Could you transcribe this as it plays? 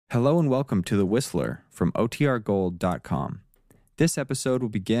Hello and welcome to The Whistler from OTRGold.com. This episode will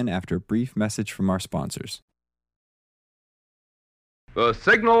begin after a brief message from our sponsors. The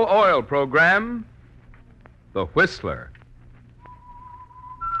Signal Oil Program, The Whistler.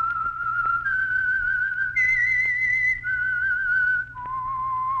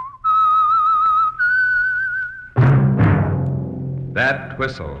 That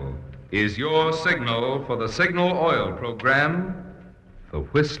whistle is your signal for the Signal Oil Program, The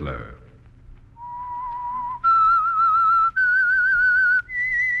Whistler.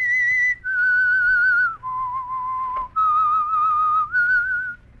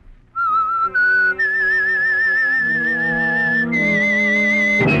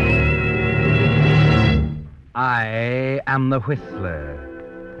 I am the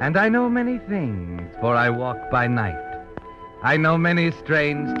Whistler, and I know many things, for I walk by night. I know many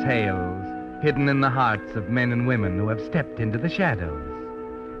strange tales hidden in the hearts of men and women who have stepped into the shadows.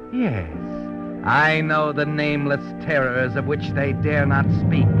 Yes, I know the nameless terrors of which they dare not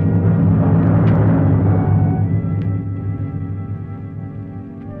speak.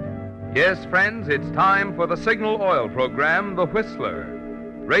 Yes, friends, it's time for the Signal Oil Program, The Whistler.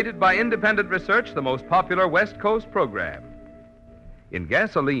 Rated by independent research, the most popular West Coast program. In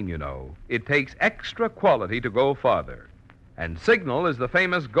gasoline, you know, it takes extra quality to go farther. And Signal is the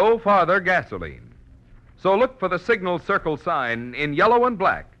famous Go Farther gasoline. So look for the Signal Circle sign in yellow and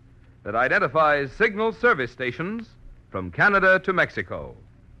black that identifies Signal service stations from Canada to Mexico.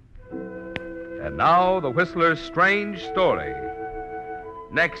 And now, the Whistler's strange story.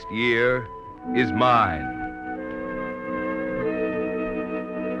 Next year is mine.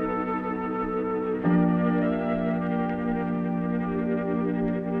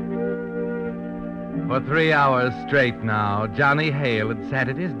 For 3 hours straight now, Johnny Hale had sat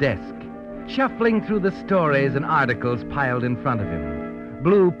at his desk, shuffling through the stories and articles piled in front of him,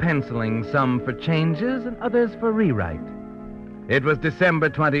 blue penciling some for changes and others for rewrite. It was December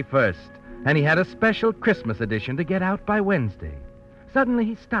 21st, and he had a special Christmas edition to get out by Wednesday. Suddenly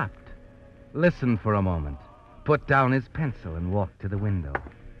he stopped, listened for a moment, put down his pencil, and walked to the window.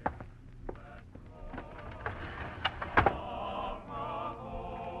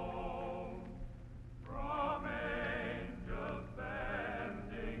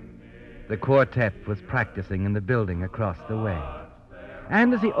 The quartet was practicing in the building across the way.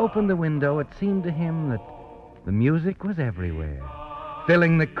 And as he opened the window, it seemed to him that the music was everywhere,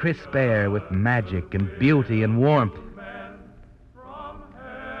 filling the crisp air with magic and beauty and warmth.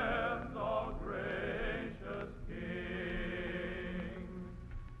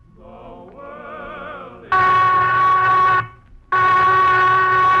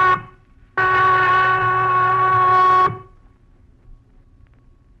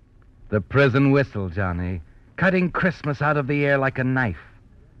 The prison whistle, Johnny, cutting Christmas out of the air like a knife.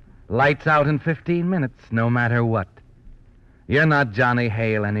 Lights out in 15 minutes, no matter what. You're not Johnny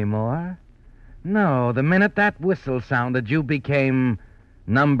Hale anymore. No, the minute that whistle sounded, you became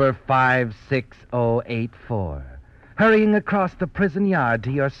number 56084, hurrying across the prison yard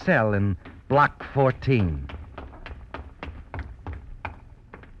to your cell in Block 14.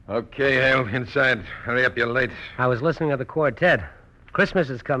 Okay, Hale, inside. Hurry up, you're late. I was listening to the quartet. Christmas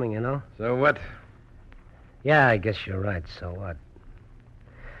is coming, you know. So what? Yeah, I guess you're right. So what?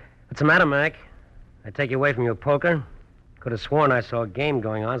 What's the matter, Mac? I take you away from your poker? Could have sworn I saw a game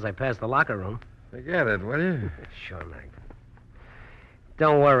going on as I passed the locker room. Forget it, will you? Sure, Mac.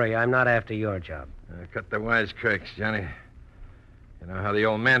 Don't worry, I'm not after your job. Cut the wisecracks, Johnny. You know how the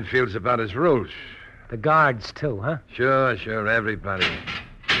old man feels about his rules. The guards, too, huh? Sure, everybody.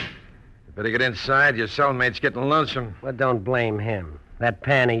 You better get inside. Your cellmate's getting lonesome. Well, don't blame him. That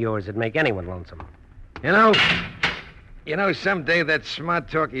pan of yours would make anyone lonesome. You know, someday that smart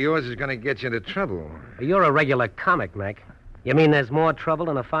talk of yours is going to get you into trouble. You're a regular comic, Mac. You mean there's more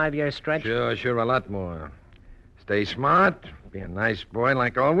trouble in a 5-year stretch? Sure, a lot more. Stay smart, be a nice boy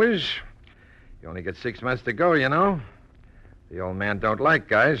like always. You only get 6 months to go, you know. The old man don't like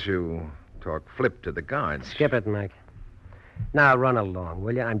guys who talk flip to the guards. Skip it, Mac. Now, run along,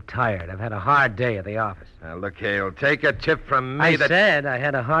 will you? I'm tired. I've had a hard day at the office. Now, look, Hale, take a tip from me I said I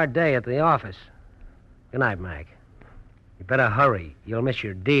had a hard day at the office. Good night, Mac. You better hurry. You'll miss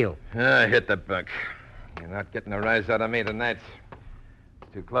your deal. Hit the buck. You're not getting a rise out of me tonight.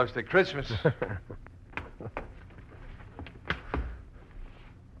 It's too close to Christmas.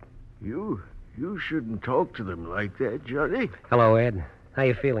 You shouldn't talk to them like that, Johnny. Hello, Ed. How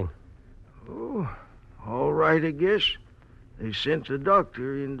you feeling? Oh, all right, I guess. They sent the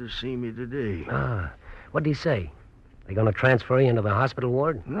doctor in to see me today. What'd he say? They gonna transfer you into the hospital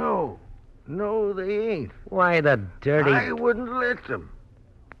ward? No, they ain't. Why, the dirty... I wouldn't let them.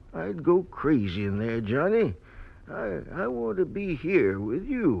 I'd go crazy in there, Johnny. I want to be here with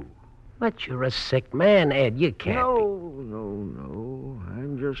you. But you're a sick man, Ed. You can't No.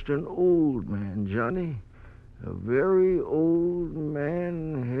 I'm just an old man, Johnny. A very old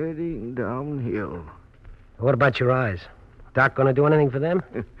man heading downhill. be. What about your eyes? Doc gonna do anything for them?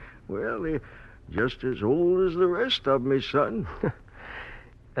 Well, they're just as old as the rest of me, son.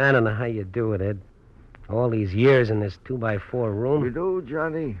 I don't know how you do it, Ed. All these years in this 2x4 room. You know,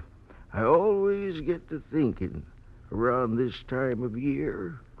 Johnny, I always get to thinking, around this time of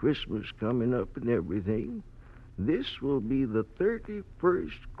year, Christmas coming up and everything, this will be the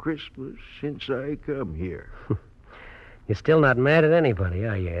 31st Christmas since I come here. You're still not mad at anybody,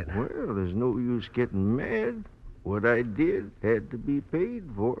 are you, Ed? Well, there's no use getting mad. What I did had to be paid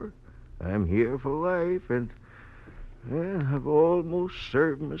for. I'm here for life, and well, I've almost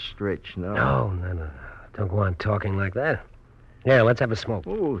served my stretch now. No. Don't go on talking like that. Yeah, let's have a smoke.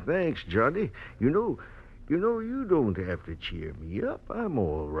 Oh, thanks, Johnny. You know, you don't have to cheer me up. I'm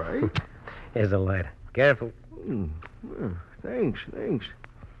all right. Here's a light. Careful. Well, thanks.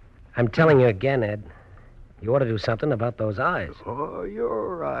 I'm telling you again, Ed. You ought to do something about those eyes. Oh,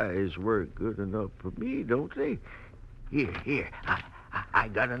 your eyes work good enough for me, don't they? Here. I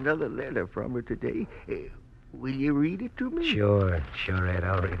got another letter from her today. Will you read it to me? Sure, Ed.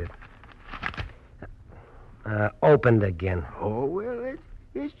 I'll read it. Opened again. Oh, well,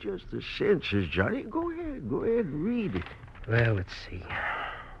 it's just the censors, Johnny. Go ahead and read it. Well, let's see.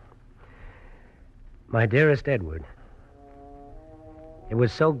 My dearest Edward, it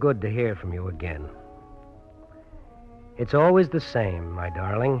was so good to hear from you again. It's always the same, my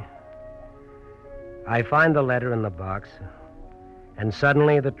darling. I find the letter in the box, and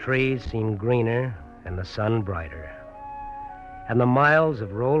suddenly the trees seem greener and the sun brighter. And the miles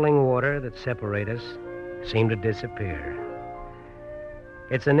of rolling water that separate us seem to disappear.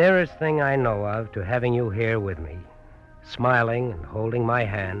 It's the nearest thing I know of to having you here with me, smiling and holding my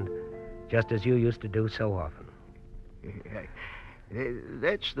hand, just as you used to do so often.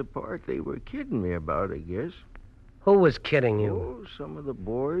 That's the part they were kidding me about, I guess. Who was kidding you? Oh, some of the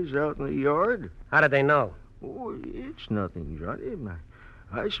boys out in the yard. How did they know? Oh, it's nothing, Johnny.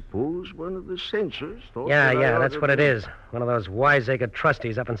 I suppose one of the censors thought... Yeah, that's what it is. One of those wiseacre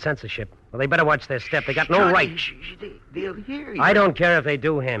trustees up in censorship. Well, they better watch their step. They got no right. They'll hear you. I don't care if they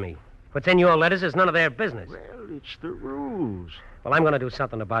do hear me. What's in your letters is none of their business. Well, it's the rules. Well, I'm going to do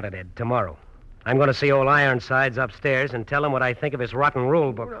something about it, Ed, tomorrow. I'm going to see old Ironsides upstairs and tell him what I think of his rotten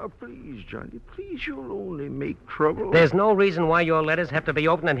rule book. Oh, now, please, Johnny, please, you'll only make trouble. There's no reason why your letters have to be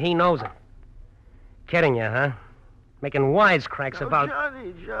opened, and he knows it. Kidding you, huh? Making wisecracks Now, about...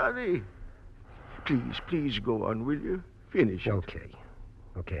 Johnny. Please go on, will you? Finish it.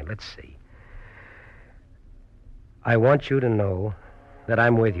 Okay, let's see. I want you to know that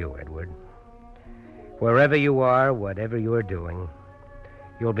I'm with you, Edward. Wherever you are, whatever you're doing,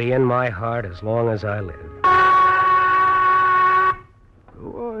 you'll be in my heart as long as I live.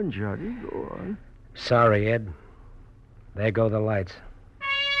 Go on, Johnny, go on. Sorry, Ed. There go the lights.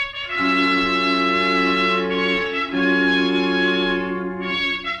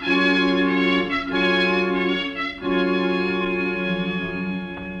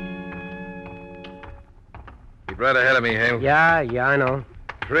 Keep right ahead of me, Hale. Yeah, I know.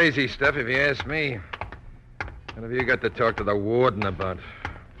 Crazy stuff, if you ask me. What have you got to talk to the warden about?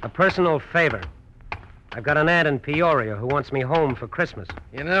 A personal favor. I've got an aunt in Peoria who wants me home for Christmas.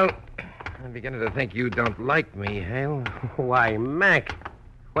 You know, I'm beginning to think you don't like me, Hale. Why, Mac,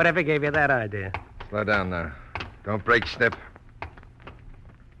 whatever gave you that idea? Slow down now. Don't break step.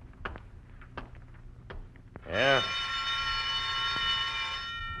 Yeah.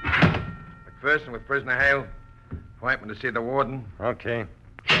 McPherson with prisoner Hale. Appointment to see the warden. Okay.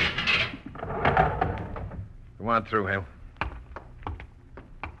 Come on through, Hale.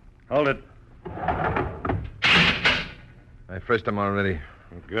 Hold it. I frisked him already.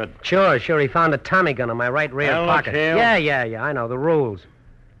 Good. Sure. He found a Tommy gun in my right rear Now, look, pocket. Hale. Yeah, I know, the rules.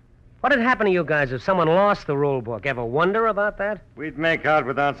 What'd happen to you guys if someone lost the rule book? Ever wonder about that? We'd make out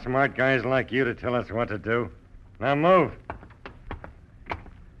without smart guys like you to tell us what to do. Now move.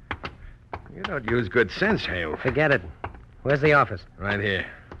 You don't use good sense, Hale. Forget it. Where's the office? Right here.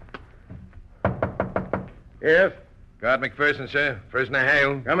 Yes? Guard McPherson, sir. Prisoner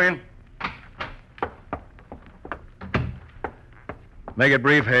Hale. Come in. Make it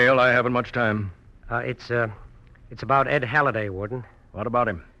brief, Hale. I haven't much time. It's about Ed Halliday, Warden. What about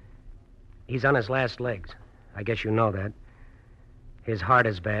him? He's on his last legs. I guess you know that. His heart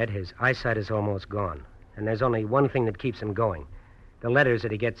is bad. His eyesight is almost gone. And there's only one thing that keeps him going. The letters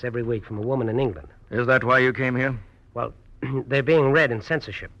that he gets every week from a woman in England. Is that why you came here? Well, They're being read in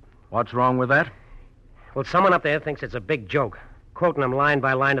censorship. What's wrong with that? Well, someone up there thinks it's a big joke, quoting them line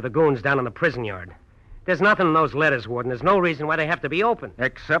by line to the goons down in the prison yard. There's nothing in those letters, Warden. There's no reason why they have to be open.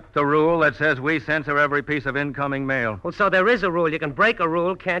 Except the rule that says we censor every piece of incoming mail. Well, so there is a rule. You can break a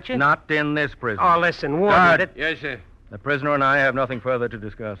rule, can't you? Not in this prison. Oh, listen, Warden. Guard. Yes, sir. The prisoner and I have nothing further to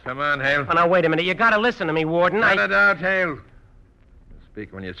discuss. Come on, Hale. Oh, now, wait a minute. You gotta listen to me, Warden. Cut it out, Hale.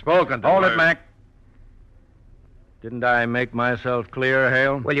 Speak when you're spoken to. Hold it, Mac. Didn't I make myself clear,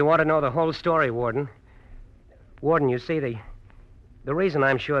 Hale? Well, you want to know the whole story, Warden. Warden, you see, the reason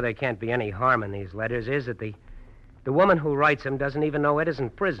I'm sure there can't be any harm in these letters is that the woman who writes them doesn't even know Ed is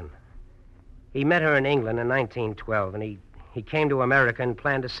in prison. He met her in England in 1912, and he came to America and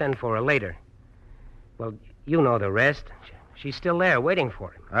planned to send for her later. Well, you know the rest. She's still there waiting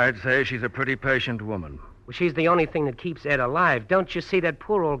for him. I'd say she's a pretty patient woman. Well, she's the only thing that keeps Ed alive. Don't you see that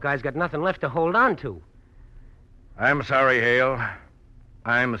poor old guy's got nothing left to hold on to? I'm sorry, Hale.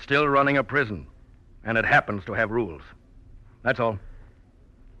 I'm still running a prison, and it happens to have rules. That's all.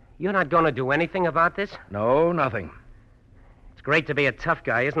 You're not going to do anything about this? No, nothing. It's great to be a tough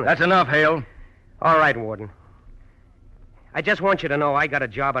guy, isn't it? That's enough, Hale. All right, Warden. I just want you to know I got a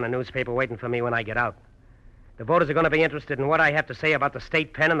job on a newspaper waiting for me when I get out. The voters are going to be interested in what I have to say about the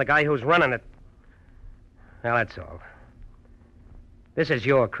state pen and the guy who's running it. Well, that's all. This is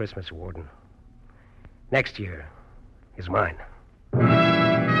your Christmas, Warden. Next year is mine.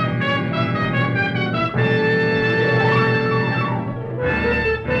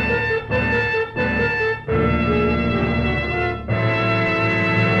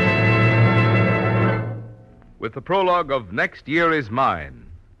 With the prologue of Next Year Is Mine,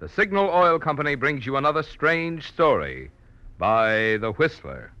 the Signal Oil Company brings you another strange story by The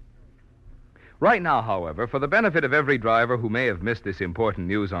Whistler. Right now, however, for the benefit of every driver who may have missed this important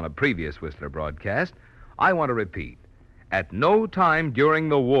news on a previous Whistler broadcast, I want to repeat. At no time during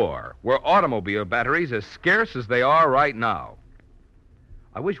the war were automobile batteries as scarce as they are right now.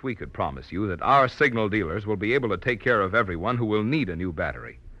 I wish we could promise you that our signal dealers will be able to take care of everyone who will need a new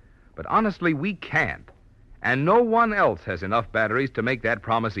battery. But honestly, we can't. And no one else has enough batteries to make that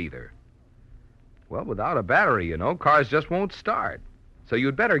promise either. Well, without a battery, cars just won't start. So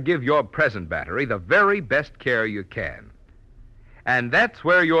you'd better give your present battery the very best care you can. And that's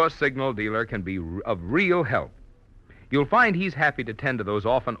where your signal dealer can be of real help. You'll find he's happy to tend to those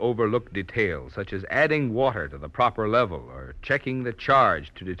often overlooked details, such as adding water to the proper level or checking the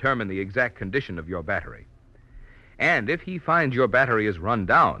charge to determine the exact condition of your battery. And if he finds your battery is run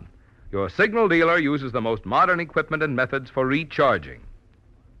down, your signal dealer uses the most modern equipment and methods for recharging.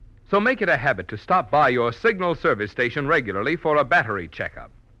 So make it a habit to stop by your signal service station regularly for a battery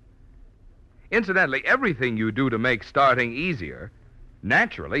checkup. Incidentally, everything you do to make starting easier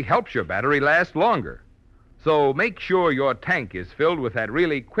naturally helps your battery last longer. So make sure your tank is filled with that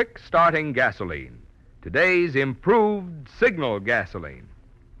really quick-starting gasoline, today's improved Signal gasoline.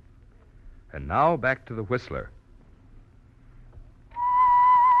 And now back to the Whistler.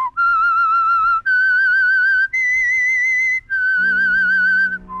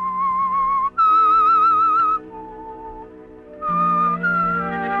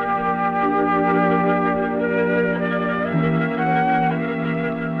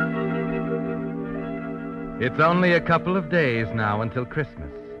 It's only a couple of days now until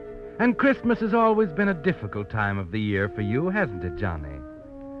Christmas. And Christmas has always been a difficult time of the year for you, hasn't it, Johnny?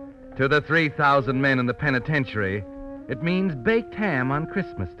 To the 3,000 men in the penitentiary, it means baked ham on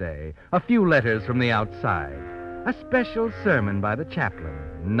Christmas Day, a few letters from the outside, a special sermon by the chaplain,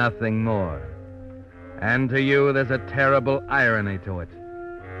 nothing more. And to you, there's a terrible irony to it.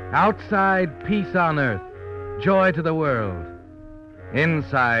 Outside, peace on earth, joy to the world.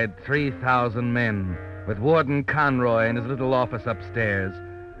 Inside, 3,000 men, with Warden Conroy in his little office upstairs,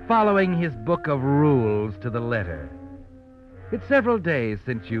 following his book of rules to the letter. It's several days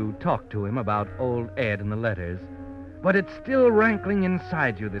since you talked to him about old Ed and the letters, but it's still rankling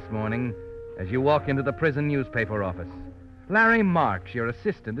inside you this morning as you walk into the prison newspaper office. Larry Marks, your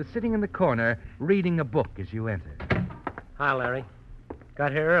assistant, is sitting in the corner reading a book as you enter. Hi, Larry.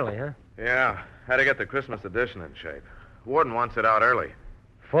 Got here early, huh? Yeah, had to get the Christmas edition in shape. Warden wants it out early.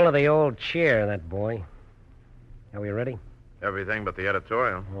 Full of the old cheer, that boy. Are we ready? Everything but the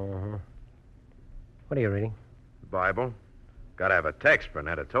editorial. Uh-huh. What are you reading? Bible. Gotta have a text for an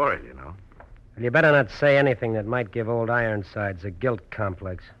editorial, Well, you better not say anything that might give old Ironsides a guilt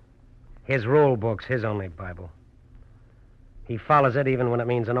complex. His rule book's his only Bible. He follows it even when it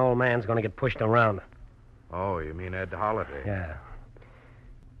means an old man's going to get pushed around. Oh, you mean Ed Holiday? Yeah.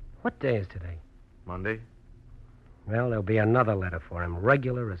 What day is today? Monday? Well, there'll be another letter for him,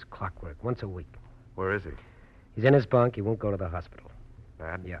 regular as clockwork, once a week. Where is he? He's in his bunk. He won't go to the hospital.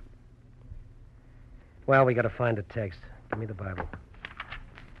 Bad? Yeah. Well, we got to find the text. Give me the Bible.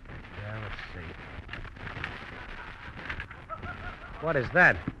 Yeah, let's see. What is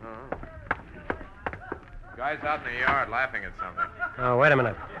that? Guy's out in the yard laughing at something. Oh, wait a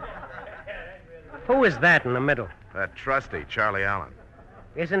minute. Who is that in the middle? That trustee, Charlie Allen.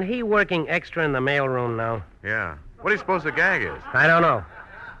 Isn't he working extra in the mailroom now? Yeah. What do you suppose the gag is? I don't know,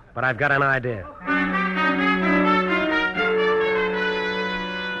 but I've got an idea.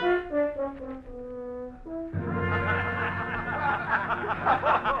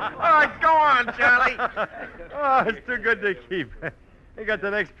 Oh, go on, Charlie. Oh, it's too good to keep. You got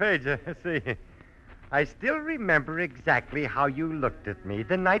the next page. See. I still remember exactly how you looked at me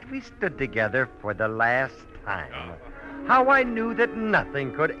the night we stood together for the last time. How I knew that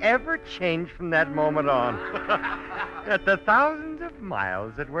nothing could ever change from that moment on. That the thousands of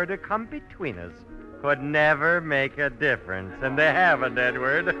miles that were to come between us could never make a difference. And they haven't,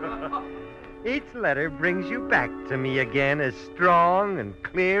 Edward. Each letter brings you back to me again as strong and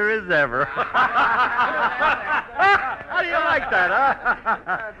clear as ever. How do you like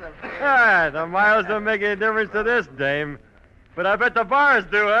that, huh? The miles don't make any difference to this dame. But I bet the bars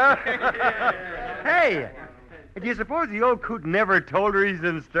do, huh? Hey, do you suppose the old coot never told her he's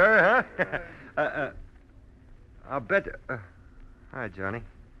in stir, huh? I'll bet... hi, Johnny.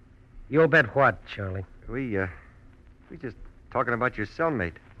 You'll bet what, Charlie? We just talking about your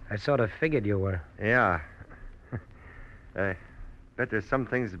cellmate. I sort of figured you were. Yeah. I bet there's some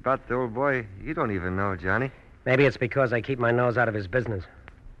things about the old boy you don't even know, Johnny. Maybe it's because I keep my nose out of his business.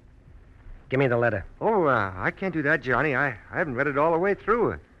 Give me the letter. Oh, I can't do that, Johnny. I haven't read it all the way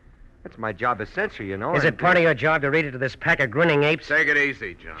through. That's my job as censor, you know. Is it part of your job to read it to this pack of grinning apes? Take it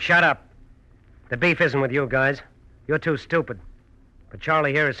easy, John. Shut up. The beef isn't with you guys. You're too stupid. But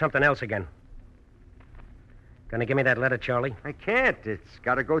Charlie here is something else again. Gonna give me that letter, Charlie? I can't. It's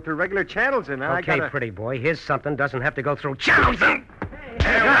got to go through regular channels, and I Okay, gotta... pretty boy. Here's something doesn't have to go through channels. Hey, wait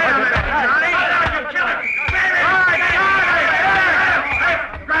a minute, Johnny.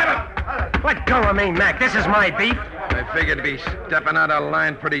 Let go of me, Mac. This is my beef. I figured to be stepping out of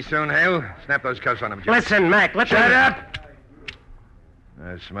line pretty soon, Hale. Snap those cuffs on him, Johnny. Listen, Mac, Shut up!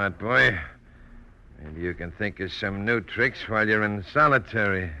 Smart boy. Maybe you can think of some new tricks while you're in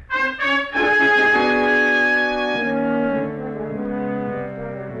solitary.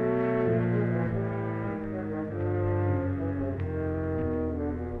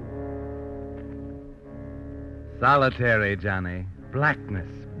 Solitary, Johnny. Blackness,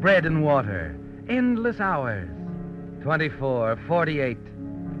 bread and water, endless hours. 24, 48.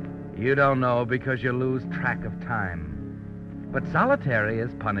 You don't know because you lose track of time. But solitary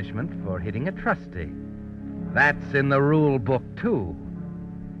is punishment for hitting a trustee. That's in the rule book, too.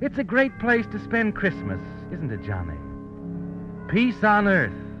 It's a great place to spend Christmas, isn't it, Johnny? Peace on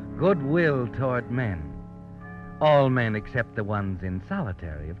earth, goodwill toward men. All men except the ones in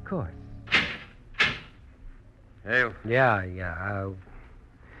solitary, of course. Hale, Yeah.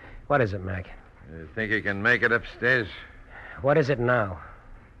 What is it, Mac? you think you can make it upstairs? What is it now?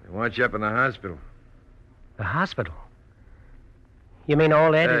 They want you up in the hospital. The hospital? You mean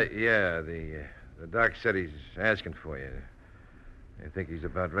old Ed? Yeah, the doc said he's asking for you. I think he's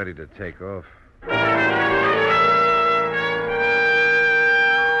about ready to take off.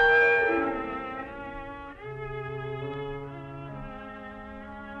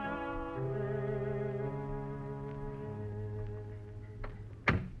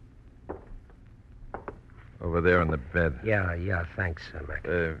 Over there on the bed. Yeah, thanks, Mac.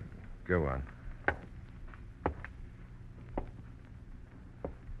 Go on.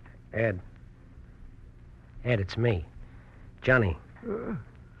 Ed, it's me. Johnny. I'm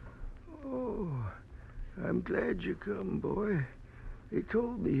glad you come, boy. They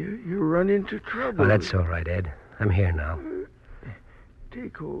told me you run into trouble. Oh, that's all right, Ed. I'm here now.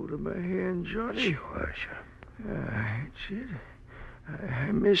 Take hold of my hand, Johnny. Sure. That's it.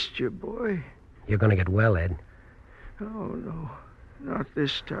 I missed you, boy. You're gonna get well, Ed. Oh, no. Not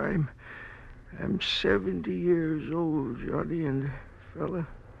this time. I'm 70 years old, Johnny, and a fella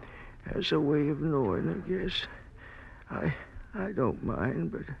has a way of knowing, I guess. I don't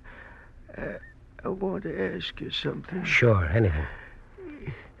mind, but I want to ask you something. Sure, anything.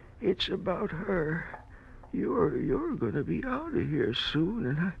 It's about her. You're going to be out of here soon,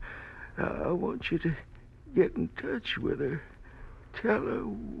 and I want you to get in touch with her. Tell her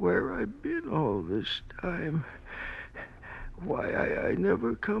where I've been all this time. Why I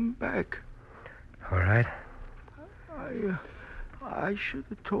never come back. All right. I should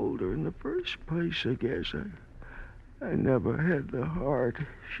have told her in the first place, I guess. I never had the heart.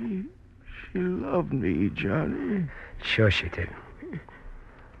 She loved me, Johnny. Sure she did.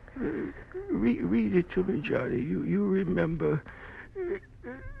 Read it to me, Johnny. You remember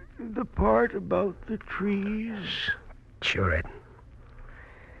the part about the trees? Sure, Ed.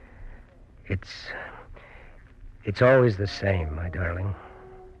 It's always the same, my darling.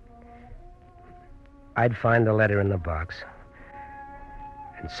 I'd find the letter in the box,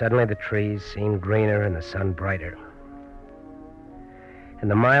 and suddenly the trees seemed greener and the sun brighter. And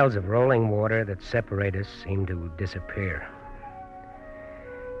the miles of rolling water that separate us seemed to disappear.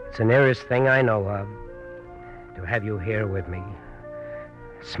 It's the nearest thing I know of to have you here with me,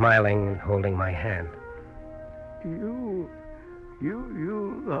 smiling and holding my hand. You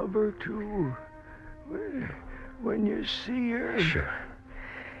love her, too. When you see her... Sure.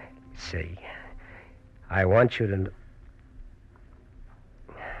 See, I want you to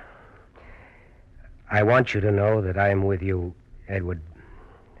know that I am with you, Edward,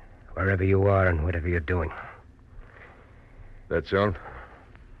 wherever you are and whatever you're doing. That's all?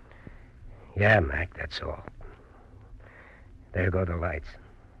 Yeah, Mac, that's all. There go the lights.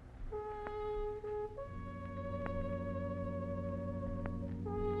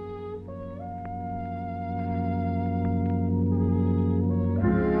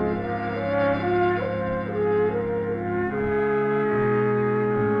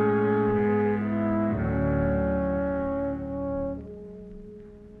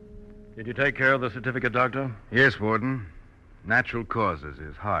 Did you take care of the certificate, Doctor? Yes, Warden. Natural causes,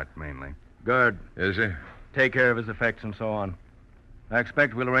 his heart mainly. Good. Is he? Take care of his effects and so on. I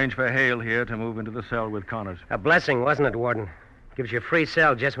expect we'll arrange for Hale here to move into the cell with Connors. A blessing, wasn't it, Warden? Gives you a free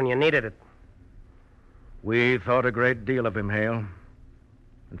cell just when you needed it. We thought a great deal of him, Hale.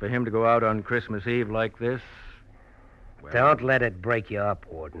 And for him to go out on Christmas Eve like this... well, Don't let it break you up,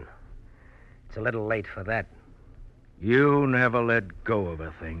 Warden. It's a little late for that. you never let go of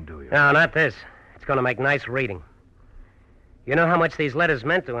a thing, do you? No, not this. It's going to make nice reading. You know how much these letters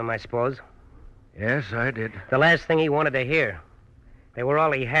meant to him, I suppose. Yes, I did. The last thing he wanted to hear. They were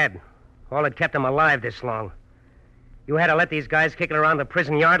all he had. All that kept him alive this long. You had to let these guys kick it around the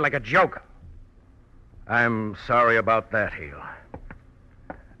prison yard like a joke. I'm sorry about that, Hale.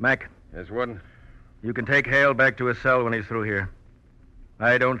 Mac, Yes, Warden? you can take Hale back to his cell when he's through here.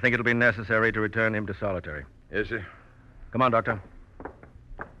 I don't think it'll be necessary to return him to solitary. Yes, sir. Come on, Doctor.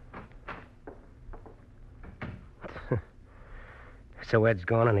 So Ed's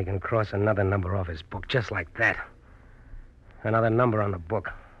gone and he can cross another number off his book just like that. Another number on the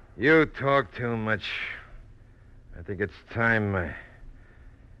book. You talk too much. I think it's time I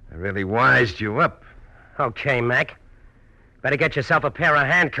really wised you up. Okay, Mac. Better get yourself a pair of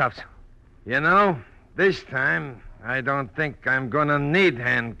handcuffs. You know, this time, I don't think I'm gonna need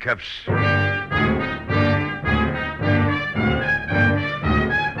handcuffs.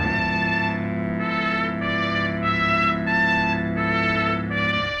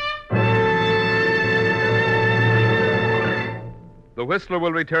 The Whistler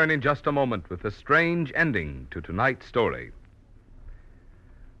will return in just a moment with a strange ending to tonight's story.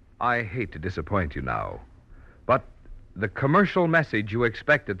 I hate to disappoint you now, but the commercial message you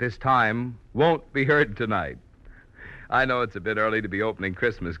expect at this time won't be heard tonight. I know it's a bit early to be opening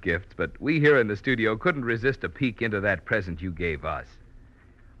Christmas gifts, but we here in the studio couldn't resist a peek into that present you gave us.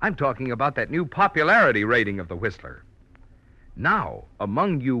 I'm talking about that new popularity rating of the Whistler. Now,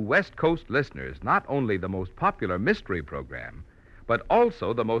 among you West Coast listeners, not only the most popular mystery program, but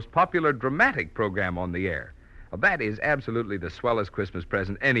also the most popular dramatic program on the air. That is absolutely the swellest Christmas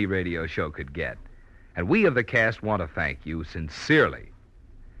present any radio show could get. And we of the cast want to thank you sincerely.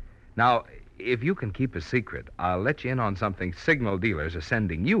 Now, if you can keep a secret, I'll let you in on something signal dealers are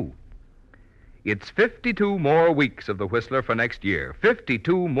sending you. It's 52 more weeks of The Whistler for next year.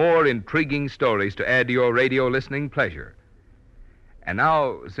 52 more intriguing stories to add to your radio listening pleasure. And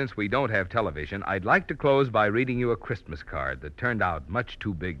now, since we don't have television, I'd like to close by reading you a Christmas card that turned out much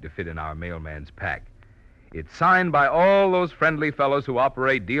too big to fit in our mailman's pack. It's signed by all those friendly fellows who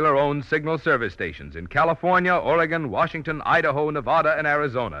operate dealer-owned signal service stations in California, Oregon, Washington, Idaho, Nevada, and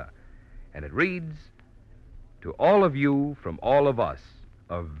Arizona. And it reads, "To all of you from all of us,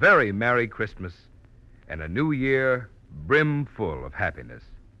 a very Merry Christmas and a New Year brimful of happiness."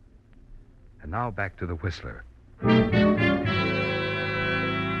 And now back to the Whistler.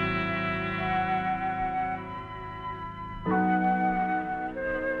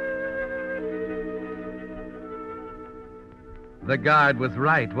 The guard was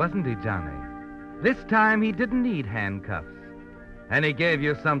right, wasn't he, Johnny? This time he didn't need handcuffs. And he gave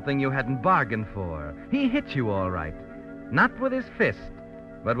you something you hadn't bargained for. He hit you all right. Not with his fist,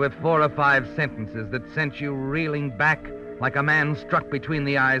 but with 4 or 5 sentences that sent you reeling back like a man struck between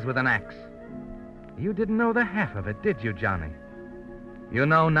the eyes with an axe. You didn't know the half of it, did you, Johnny? You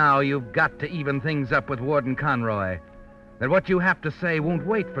know now you've got to even things up with Warden Conroy. That what you have to say won't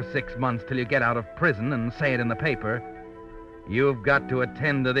wait for 6 months till you get out of prison and say it in the paper. You've got to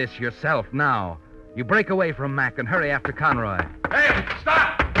attend to this yourself now. You break away from Mac and hurry after Conroy. Hey,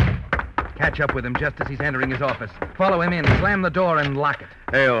 stop! Catch up with him just as he's entering his office. Follow him in, slam the door, and lock it.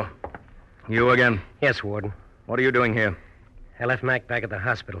 Hale, you again? Yes, Warden. What are you doing here? I left Mac back at the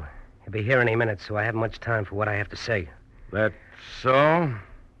hospital. He'll be here any minute, so I haven't much time for what I have to say. That's so?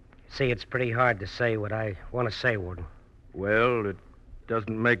 See, it's pretty hard to say what I want to say, Warden. Well, it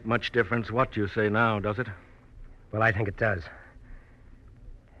doesn't make much difference what you say now, does it? Well, I think it does.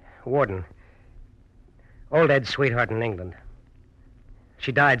 Warden, old Ed's sweetheart in England.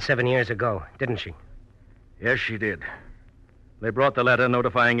 She died 7 years ago, didn't she? Yes, she did. They brought the letter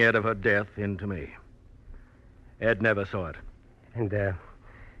notifying Ed of her death in to me. Ed never saw it.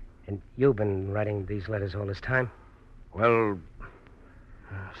 And you've been writing these letters all this time? Well,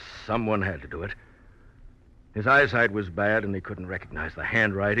 someone had to do it. His eyesight was bad, and he couldn't recognize the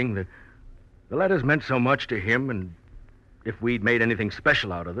handwriting. The letters meant so much to him, and if we'd made anything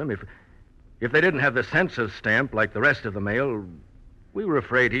special out of them, if they didn't have the census stamp like the rest of the mail, we were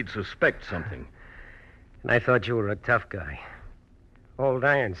afraid he'd suspect something. And I thought you were a tough guy. Old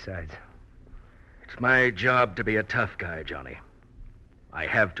Ironsides. It's my job to be a tough guy, Johnny. I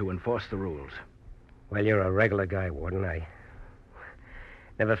have to enforce the rules. Well, you're a regular guy, Warden. I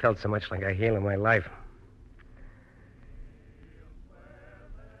never felt so much like a heel in my life.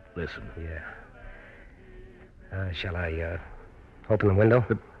 Listen. Yeah. Shall I, open the window?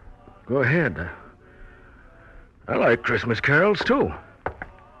 Go ahead. I like Christmas carols, too.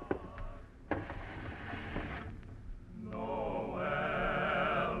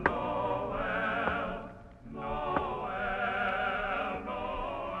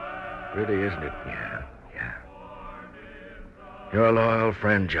 Pretty, isn't it? Yeah. You're a loyal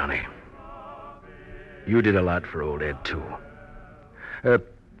friend, Johnny. You did a lot for old Ed, too.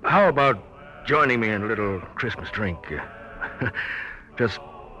 How about joining me in a little Christmas drink? Just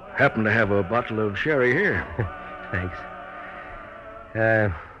happen to have a bottle of sherry here. Thanks.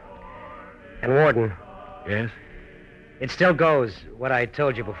 And Warden. Yes? It still goes, what I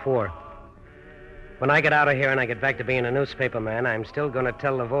told you before. When I get out of here and I get back to being a newspaper man, I'm still going to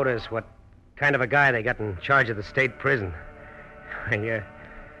tell the voters what kind of a guy they got in charge of the state prison. Yeah.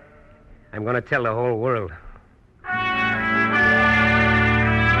 I'm going to tell the whole world.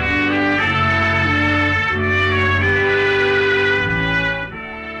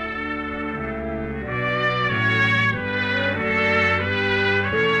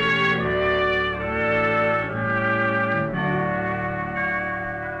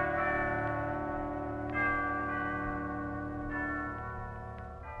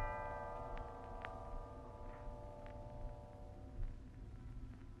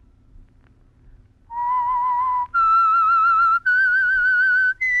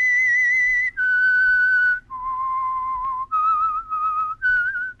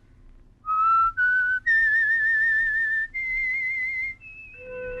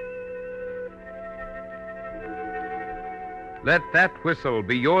 Let that whistle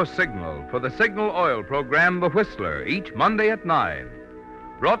be your signal for the Signal Oil program, The Whistler, each Monday at 9.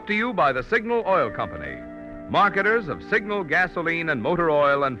 Brought to you by the Signal Oil Company, marketers of Signal gasoline and motor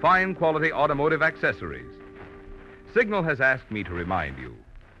oil and fine quality automotive accessories. Signal has asked me to remind you,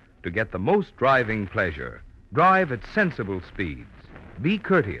 to get the most driving pleasure, drive at sensible speeds, be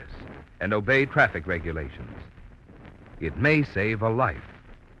courteous, and obey traffic regulations. It may save a life,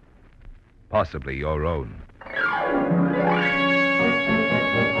 possibly your own.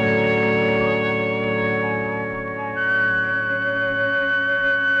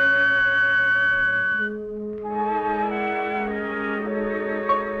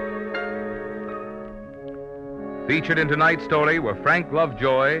 Featured in tonight's story were Frank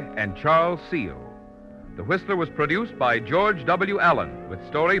Lovejoy and Charles Seal. The Whistler was produced by George W. Allen, with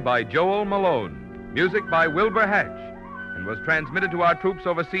story by Joel Malone, music by Wilbur Hatch, and was transmitted to our troops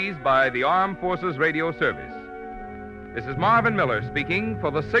overseas by the Armed Forces Radio Service. This is Marvin Miller speaking for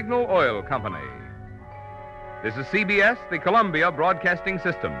the Signal Oil Company. This is CBS, the Columbia Broadcasting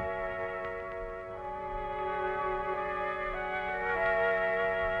System.